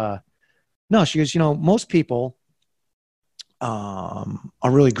says, no, she goes, most people are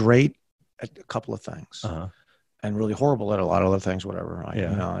really great at a couple of things and really horrible at a lot of other things, whatever. Right?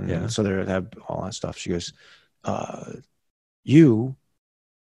 Yeah. And so they have all that stuff. She goes, you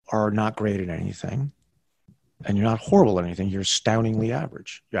are not great at anything and you're not horrible at anything. You're astoundingly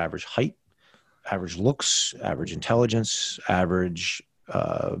average. Your average height, average looks, average intelligence, average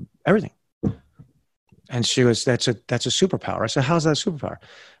everything. And she goes, that's a superpower. I said, how's that a superpower?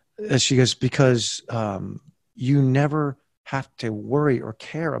 And she goes, because you never have to worry or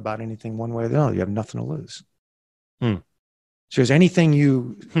care about anything one way or the other. You have nothing to lose. She goes, anything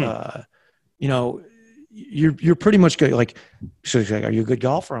you're pretty much good. Like, she's like, are you a good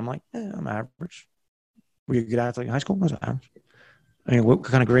golfer? I'm like, yeah, I'm average. Were you a good athlete in high school? I was average. I mean, what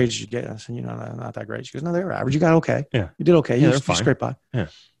kind of grades did you get? I said, not that great. She goes, no, they were average. You got okay. Yeah. You did okay. You fine. scraped by. Yeah.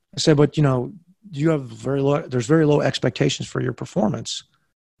 I said, but you have there's very low expectations for your performance.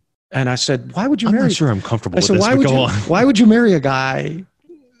 And I said, why would you marry? I'm not sure I'm comfortable with this, this, why would you marry a guy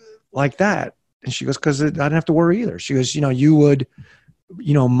like that? And she goes, because I didn't have to worry either. She goes, you would,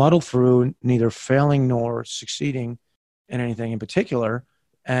 muddle through, neither failing nor succeeding in anything in particular.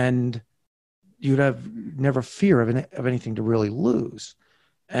 And you'd have never fear of anything to really lose.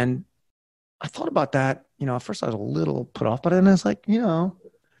 And I thought about that, at first I was a little put off, but then I was like, it's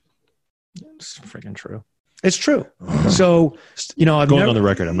freaking true. It's true. So, I've going on the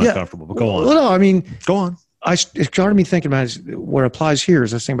record, I'm not comfortable, but go on. Well, no, I mean, go on. It started me thinking about what applies here is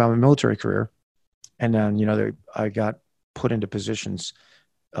this thing about my military career. And then, I got put into positions,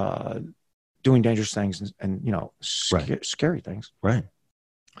 doing dangerous things and scary things. Right.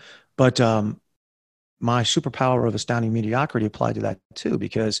 But, my superpower of astounding mediocrity applied to that too,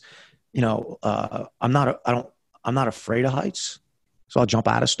 because, I'm not afraid of heights. So I'll jump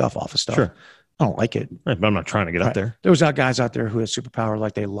out of stuff, off of stuff. Sure. I don't like it. Right, but I'm not trying to get up there. There was guys out there who had superpower,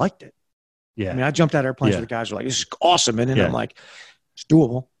 like they liked it. Yeah. I mean, I jumped out of airplanes where the guys were like, this is awesome. And then I'm like, it's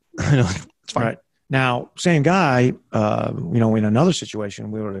doable. It's fine. Right. Now, same guy, in another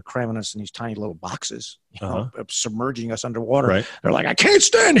situation, we were cramming us in these tiny little boxes, submerging us underwater. Right. They're like, I can't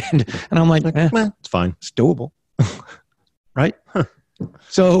stand it. And I'm like, it's fine. It's doable. Right. Huh.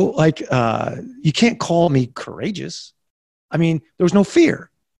 So you can't call me courageous. I mean, there was no fear.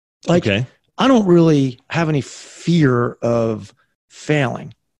 I don't really have any fear of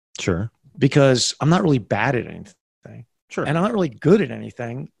failing. Sure. Because I'm not really bad at anything. Sure. And I'm not really good at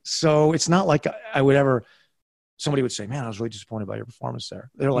anything. So it's not like I would ever, somebody would say, man, I was really disappointed by your performance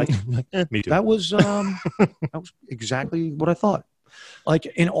there. They're like, me too. That was exactly what I thought. Like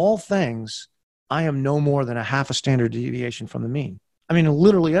in all things, I am no more than a half a standard deviation from the mean. I mean,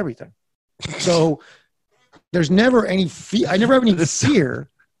 literally everything. So there's never any fear. I never have any fear.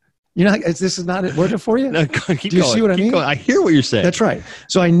 You know, this is not worth it for you. No, Do you see what I mean? I hear what you're saying. That's right.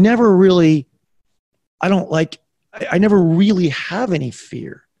 So I never really have any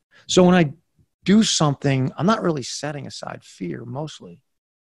fear. So when I do something, I'm not really setting aside fear mostly.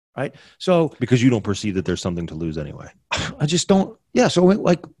 Right. So because you don't perceive that there's something to lose anyway. I just don't. Yeah. So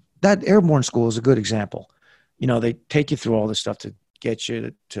like that airborne school is a good example. You know, they take you through all this stuff to get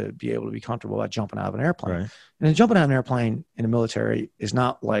you to be able to be comfortable about jumping out of an airplane. Right. And then jumping out of an airplane in the military is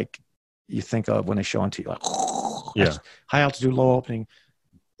not like you think of when they show on TV, like high altitude, low opening.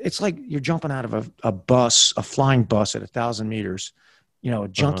 It's like you're jumping out of a bus, a flying bus at 1,000 meters, a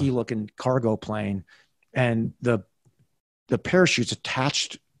junky looking cargo plane, and the parachute's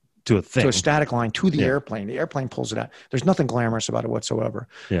attached to a static line to the airplane. The airplane pulls it out. There's nothing glamorous about it whatsoever,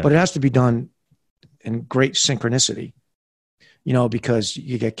 but it has to be done in great synchronicity, because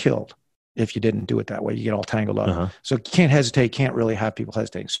you get killed if you didn't do it that way. You get all tangled up. So you can't hesitate, can't really have people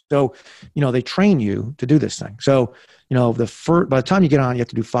hesitating. So, they train you to do this thing. So, by the time you get on, you have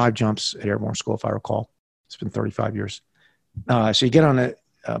to do 5 jumps at airborne school, if I recall. It's been 35 years. So you get on it.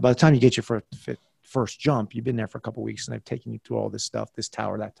 By the time you get your first jump, you've been there for a couple of weeks and they've taken you through all this stuff, this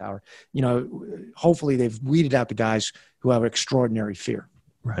tower, that tower. Hopefully they've weeded out the guys who have extraordinary fear.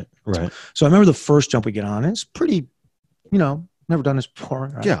 Right. So I remember the first jump we get on, and it's pretty, never done this before.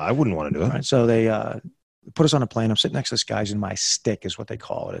 Right? Yeah, I wouldn't want to do it. Right. So they put us on a plane. I'm sitting next to this guy's in my stick is what they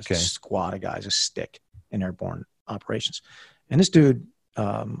call it. It's a squad of guys, a stick in airborne operations. And this dude,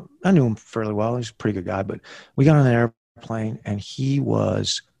 I knew him fairly well. He's a pretty good guy, but we got on an airplane and he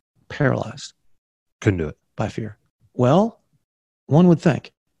was paralyzed. Couldn't do it. By fear. Well, one would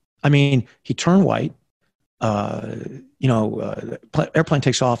think. I mean, he turned white. Airplane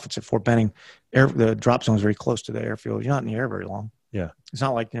takes off. It's at Fort Benning. The drop zone is very close to the airfield. You're not in the air very long. Yeah. It's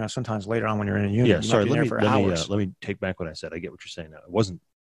not like, sometimes later on when you're in a unit. Yeah. Sorry. Let me take back what I said. I get what you're saying now. It wasn't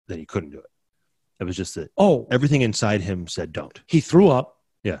that he couldn't do it. It was just that everything inside him said don't. He threw up.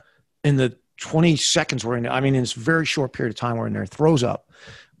 Yeah. In the 20 seconds we're in, in this very short period of time we're in there, throws up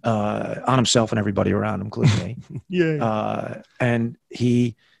on himself and everybody around him, including me. Yeah. And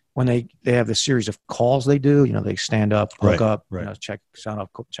when they have this series of calls they do, they stand up, look up, check sound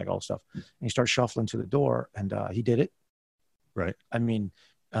up, check all the stuff. And he starts shuffling to the door, and he did it. Right. I mean,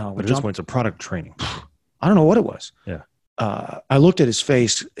 but at this point, it's a product training. I don't know what it was. Yeah. I looked at his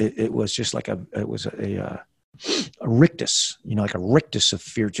face. It was just like a rictus, like a rictus of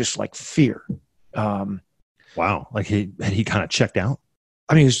fear, just like fear. Wow. Like he kind of checked out.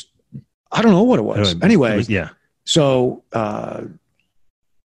 I mean, I don't know what it was. Anyway. So,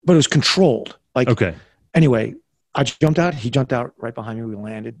 but it was controlled. Anyway, I jumped out. He jumped out right behind me. We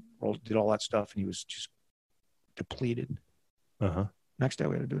landed, did all that stuff, and he was just depleted. Next day,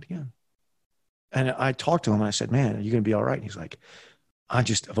 we had to do it again. And I talked to him, and I said, man, are you going to be all right? And he's like, I've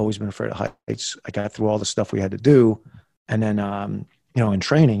always been afraid of heights. I got through all the stuff we had to do. And then, in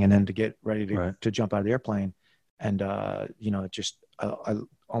training, and then to get ready to jump out of the airplane. And, it just, I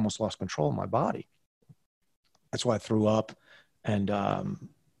almost lost control of my body. That's why I threw up. And, but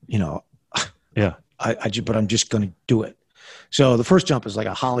I'm just going to do it. So the first jump is like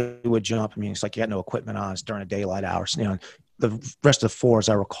a Hollywood jump. I mean, it's like you got no equipment on. It's during the daylight hours. The rest of the 4, as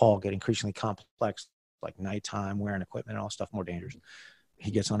I recall, get increasingly complex, like nighttime, wearing equipment and all stuff, more dangerous. He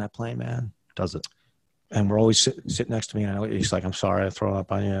gets on that plane, man. Does it. And we're always sitting next to me. And he's like, I'm sorry, I throw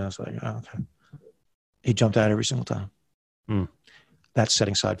up on you. I was like, oh, okay. He jumped out every single time. That's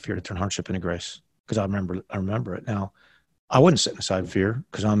setting aside fear to turn hardship into grace. Because I remember it. Now, I wasn't setting aside fear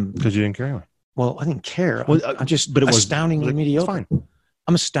because you didn't care anyway. Well, I didn't care. I'm just astoundingly mediocre. Fine.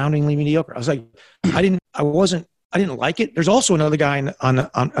 I'm astoundingly mediocre. I was like, I wasn't I didn't like it. There's also another guy on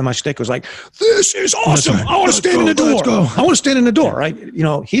my stick who was like, this is awesome. Right. I want to stand in the door. Let's go. I want to stand in the door, right? You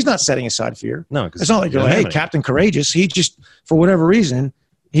know, he's not setting aside fear. No, it's not like you're like, hey, Captain Courageous. He just, for whatever reason,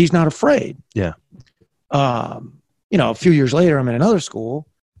 he's not afraid. Yeah. You know, a few years later, I'm in another school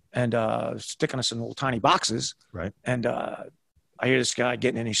and sticking us in little tiny boxes. Right. And I hear this guy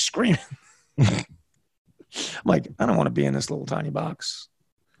getting in, he's screaming. I'm like, I don't want to be in this little tiny box.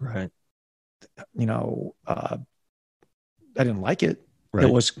 Right. You know, I didn't like it. Right.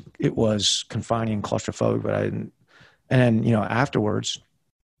 It was confining, claustrophobic, but I didn't. And then, you know, afterwards,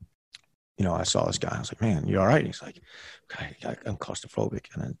 you know, I saw this guy. I was like, man, you all right? He's like, okay, I'm claustrophobic.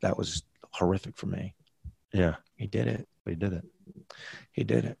 And that was horrific for me. Yeah. He did it. He did it. He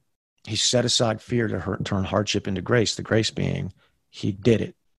did it. He set aside fear to turn hardship into grace. The grace being, he did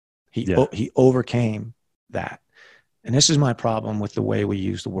it. He overcame that. And this is my problem with the way we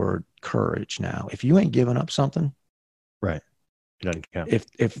use the word courage now. If you ain't giving up something, right? It doesn't count.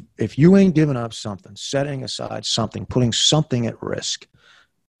 If you ain't giving up something, setting aside something, putting something at risk,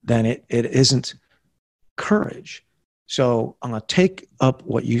 then it isn't courage. So I'm going to take up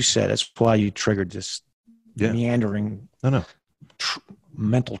what you said. That's why you triggered this meandering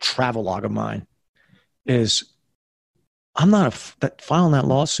mental travelogue of mine. Is I'm not filing that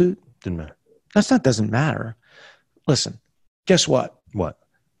lawsuit. Didn't matter. Doesn't matter. Listen, guess what? What?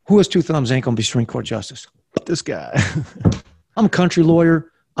 Who has two thumbs ain't going to be Supreme Court justice? This guy. I'm a country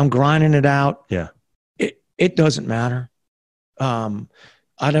lawyer. I'm grinding it out. Yeah. It doesn't matter.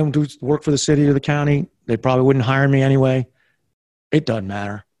 I don't do work for the city or the county. They probably wouldn't hire me anyway. It doesn't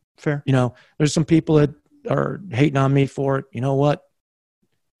matter. Fair. You know, there's some people that are hating on me for it. You know what?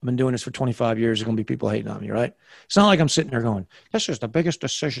 I've been doing this for 25 years. There's going to be people hating on me, right? It's not like I'm sitting there going, this is the biggest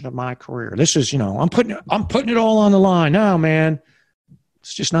decision of my career. This is, you know, I'm putting it all on the line. No, man.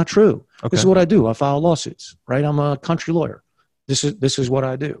 It's just not true. Okay. This is what I do. I file lawsuits, right? I'm a country lawyer. This is what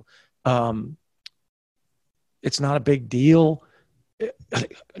I do. It's not a big deal.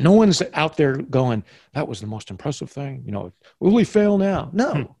 No one's out there going, that was the most impressive thing. You know, will we fail now?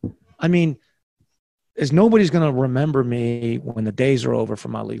 No. I mean, nobody's going to remember me when the days are over for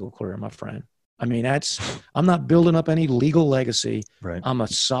my legal career, my friend. I mean, I'm not building up any legal legacy. Right. I'm a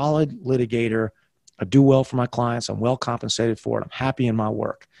solid litigator. I do well for my clients. I'm well compensated for it. I'm happy in my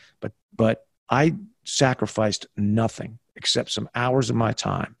work. But I sacrificed nothing except some hours of my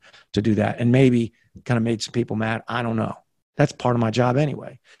time to do that. And maybe kind of made some people mad. I don't know. That's part of my job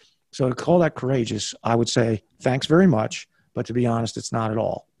anyway. So to call that courageous, I would say, thanks very much. But to be honest, it's not at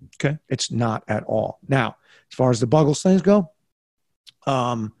all. Okay. It's not at all. Now, as far as the Buggles things go,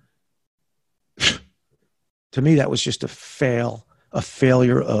 to me, that was just a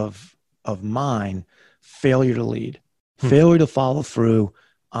failure of mine, failure to lead, failure to follow through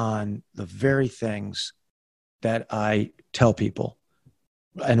on the very things that I tell people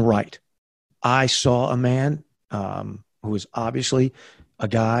and write. I saw a man who was obviously a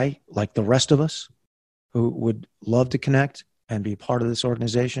guy like the rest of us who would love to connect and be part of this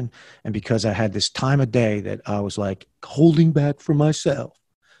organization. And because I had this time of day that I was like holding back for myself,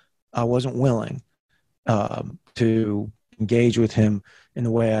 I wasn't willing to engage with him in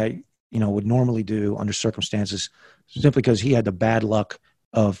the way I, would normally do under circumstances, simply because he had the bad luck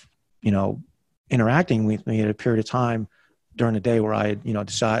of, interacting with me at a period of time during the day where I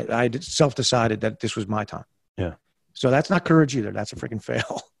had, I had self-decided that this was my time. Yeah. So that's not courage either. That's a freaking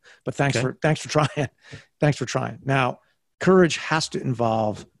fail. But thanks for trying. Thanks for trying. Now, courage has to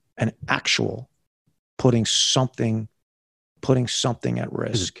involve an actual putting something at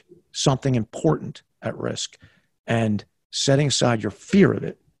risk, something important at risk, and setting aside your fear of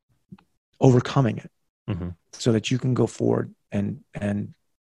it, overcoming it, so that you can go forward and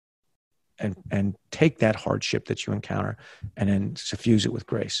take that hardship that you encounter and then suffuse it with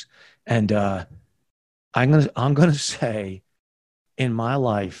grace. And I'm gonna say, in my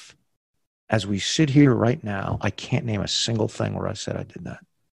life, as we sit here right now, I can't name a single thing where I said I did that.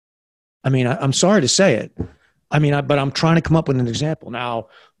 I mean, I'm sorry to say it. I mean, but I'm trying to come up with an example. Now,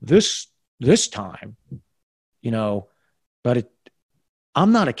 this time, but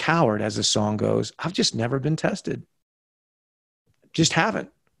I'm not a coward, as the song goes. I've just never been tested. Just haven't,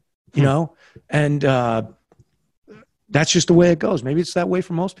 and that's just the way it goes. Maybe it's that way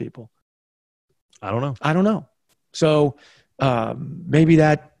for most people. I don't know. So maybe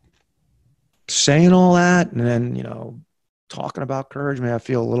that saying all that and then, talking about courage, maybe I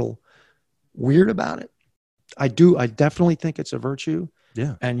feel a little weird about it. I definitely think it's a virtue.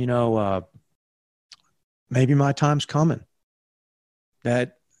 Yeah. And, maybe my time's coming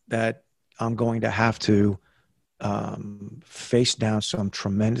that I'm going to have to face down some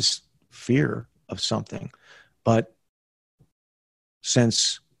tremendous fear of something But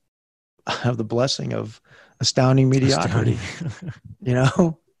since I have the blessing of astounding mediocrity,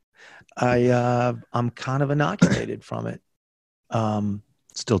 I'm kind of inoculated from it.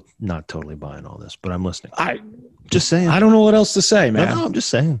 Still not totally buying all this, but I'm listening. Just saying. I don't know what else to say, man. No, I'm just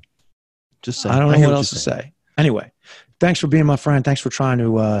saying. I don't know what else to say. Anyway, thanks for being my friend. Thanks for trying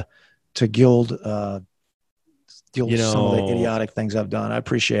to gild some of the idiotic things I've done. I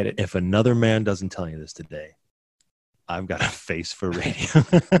appreciate it. If another man doesn't tell you this today, I've got a face for radio.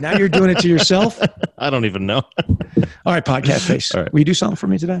 Now you're doing it to yourself? I don't even know. All right, podcast face. All right. Will you do something for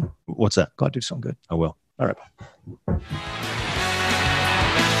me today? What's that? Go ahead, do something good. I will. All right. I'm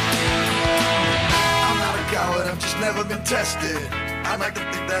not a coward, I've just never been tested. I'd like to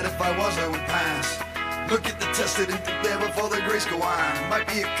think that if I was, I would pass. Look at the tested and think there before the grace go on. Might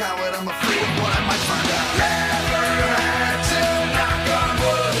be a coward, I'm afraid of what I might find out. Never had to knock on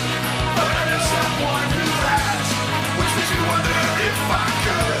wood, but I know someone who has. Which makes me wonder if I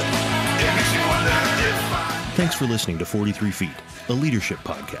could. It makes me wonder if I... Thanks for listening to 43 Feet, a leadership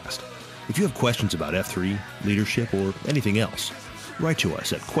podcast. If you have questions about F3, leadership, or anything else, write to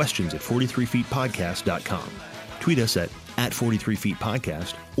us at questions@43feetpodcast.com. Tweet us at 43 Feet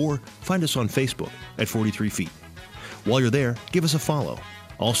Podcast, or find us on Facebook at 43 Feet. While you're there, give us a follow.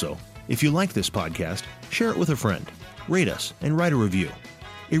 Also, if you like this podcast, share it with a friend, rate us, and write a review.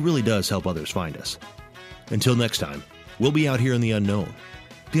 It really does help others find us. Until next time, we'll be out here in the unknown,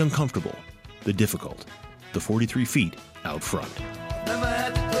 the uncomfortable, the difficult, the 43 feet out front. Never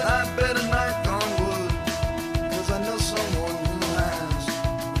had to, but I better knock on wood, 'cause I know someone who has.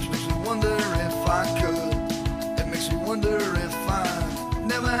 Which makes me wonder if I could. It makes me wonder if I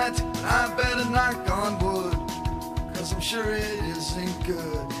never had to, but I better knock on wood, 'cause I'm sure it isn't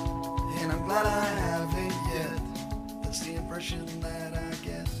good, and I'm glad I haven't yet. That's the impression that I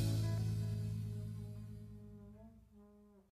get.